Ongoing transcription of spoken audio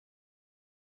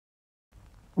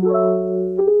Hi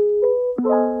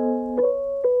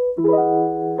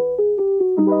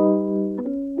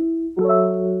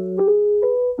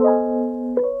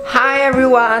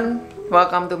everyone!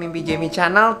 Welcome to Mimpi Jamie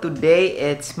channel. Today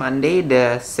it's Monday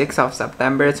the 6th of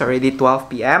September. It's already 12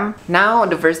 p.m. Now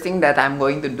the first thing that I'm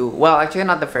going to do, well actually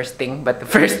not the first thing, but the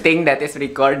first thing that is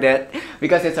recorded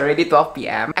because it's already 12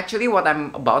 p.m. Actually what I'm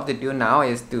about to do now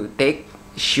is to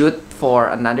shoot for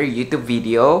another YouTube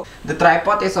video. The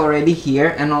tripod is already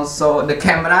here and also the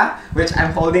camera which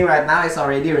I'm holding right now is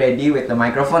already ready with the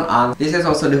microphone on. This is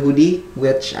also the hoodie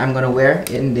which I'm gonna wear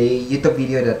in the YouTube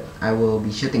video that I will be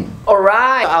shooting.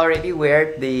 Alright, I already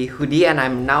wear the hoodie and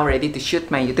I'm now ready to shoot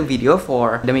my YouTube video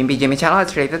for the Mimpi Jamie channel.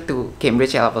 It's related to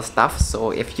Cambridge A-level stuff,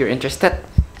 so if you're interested,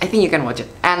 I think you can watch it.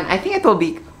 And I think it will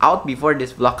be out before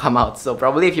this vlog come out, so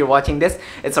probably if you're watching this,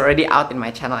 it's already out in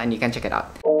my channel and you can check it out.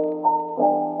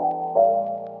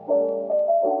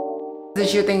 The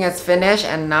shooting is finished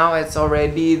and now it's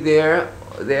already there.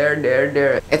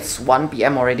 It's 1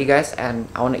 p.m. already guys and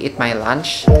I want to eat my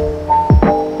lunch.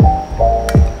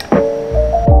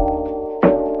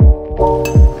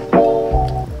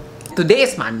 Today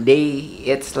is Monday.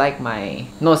 It's like I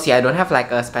don't have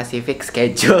like a specific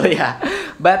schedule yeah.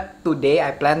 But today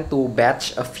I plan to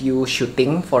batch a few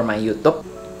shooting for my YouTube.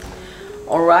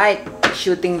 Alright,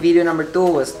 shooting video number 2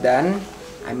 was done.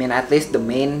 I mean at least the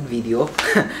main video.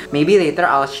 Maybe later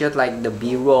I'll shoot like the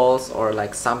B-rolls or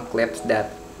like some clips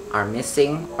that are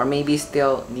missing or maybe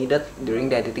still needed during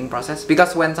the editing process.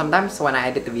 Because sometimes when I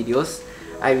edit the videos,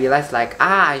 I realize like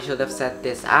I should have said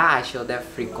this, I should have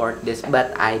recorded this,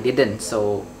 but I didn't.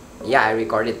 So yeah, I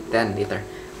recorded then later.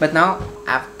 But now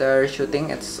after shooting,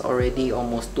 it's already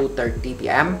almost 2:30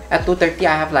 p.m. At 2:30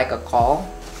 I have like a call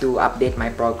to update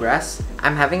my progress.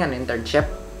 I'm having an internship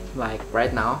like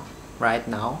right now.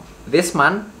 This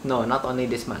month? No, not only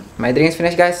this month. My drink is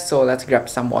finished guys, so let's grab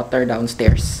some water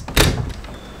downstairs.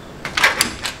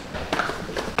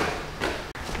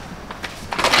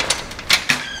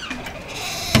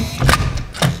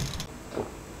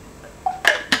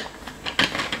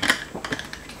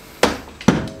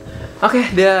 Okay,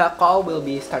 the call will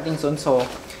be starting soon, so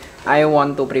I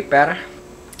want to prepare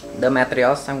the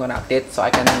materials I'm gonna update so I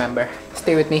can remember.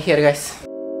 Stay with me here guys.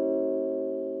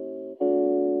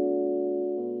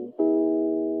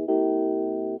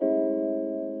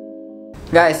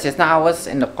 Guys, just now I was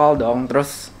in the call dong,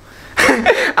 terus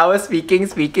I was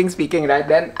speaking, right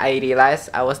then I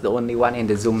realized I was the only one in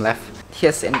the Zoom left.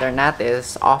 His internet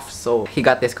is off, so he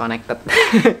got disconnected.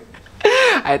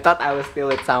 I thought I was still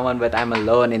with someone, but I'm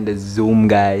alone in the Zoom,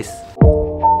 guys.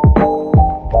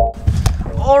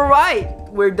 Alright,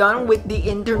 we're done with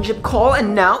the internship call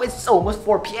and now it's almost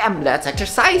 4 p.m. Let's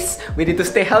exercise. We need to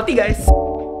stay healthy, guys.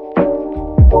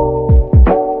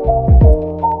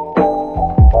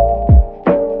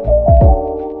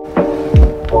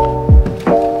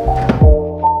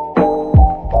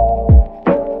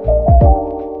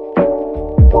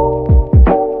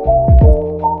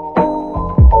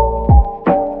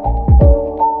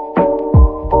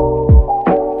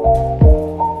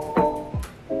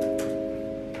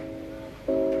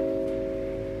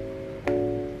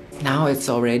 Now it's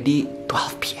already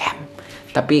 12 p.m.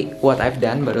 Tapi what I've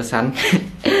done barusan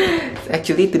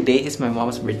actually today is my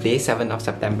mom's birthday, 7th of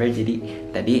September. Jadi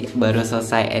tadi baru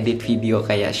selesai edit video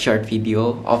kayak short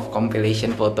video of compilation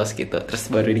photos gitu. Terus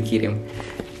baru dikirim.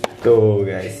 Tuh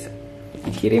guys,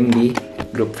 dikirim di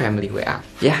grup family WA.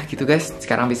 Ya gitu guys,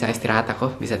 sekarang bisa istirahat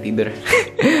aku, bisa tidur.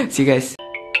 See you guys.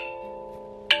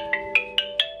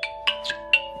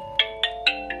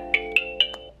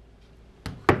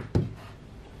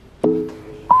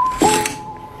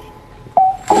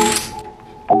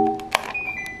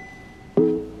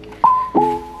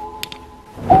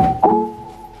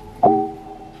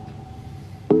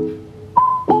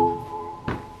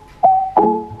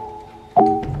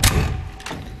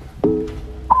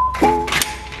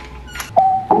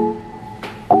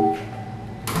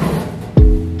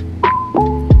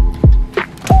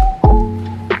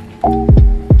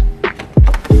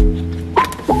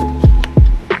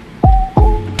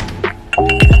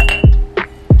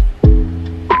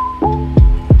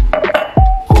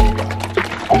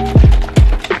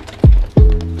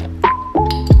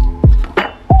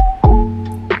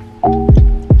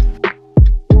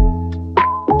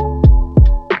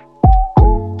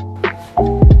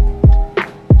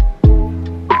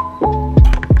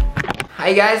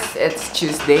 Hi guys, it's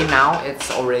Tuesday now.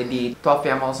 It's already 12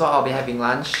 p.m. also. I'll be having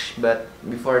lunch, but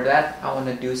before that, I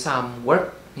want to do some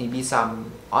work, maybe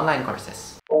some online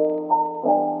courses.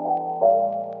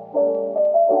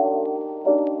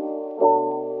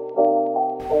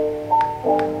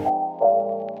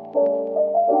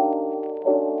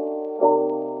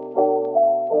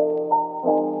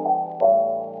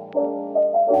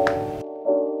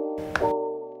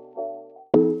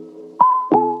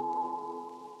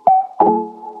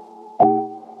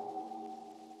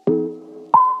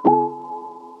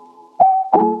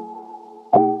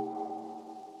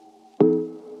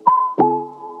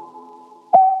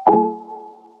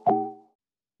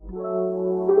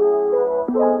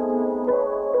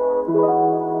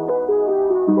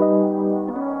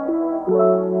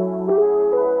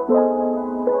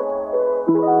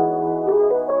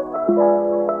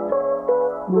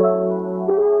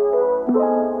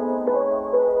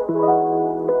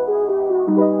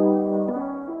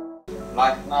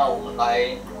 来，那我们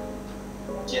来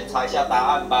检查一下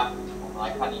答案吧。我们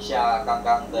来看一下刚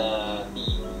刚的第一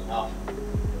题啊，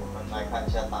我们来看一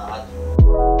下答案。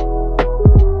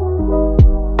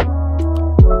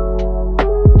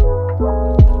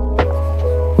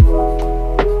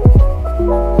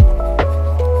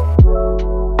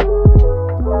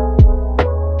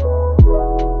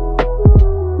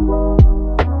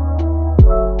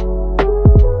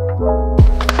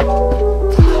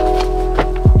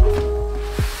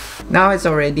Now it's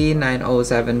already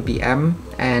 9:07 p.m.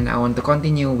 and I want to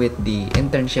continue with the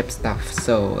internship stuff,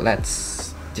 so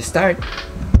let's just start.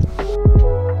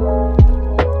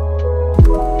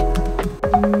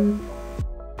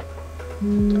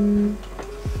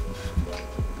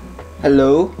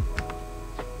 Hello?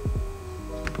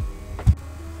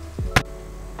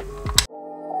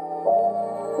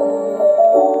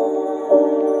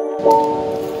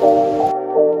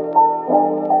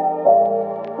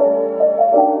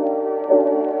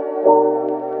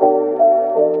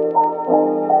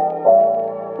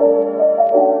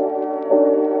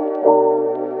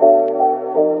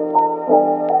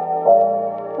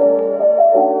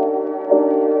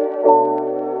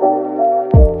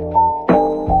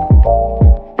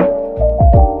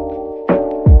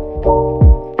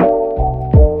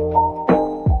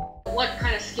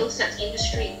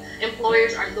 Industry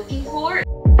employers are looking for.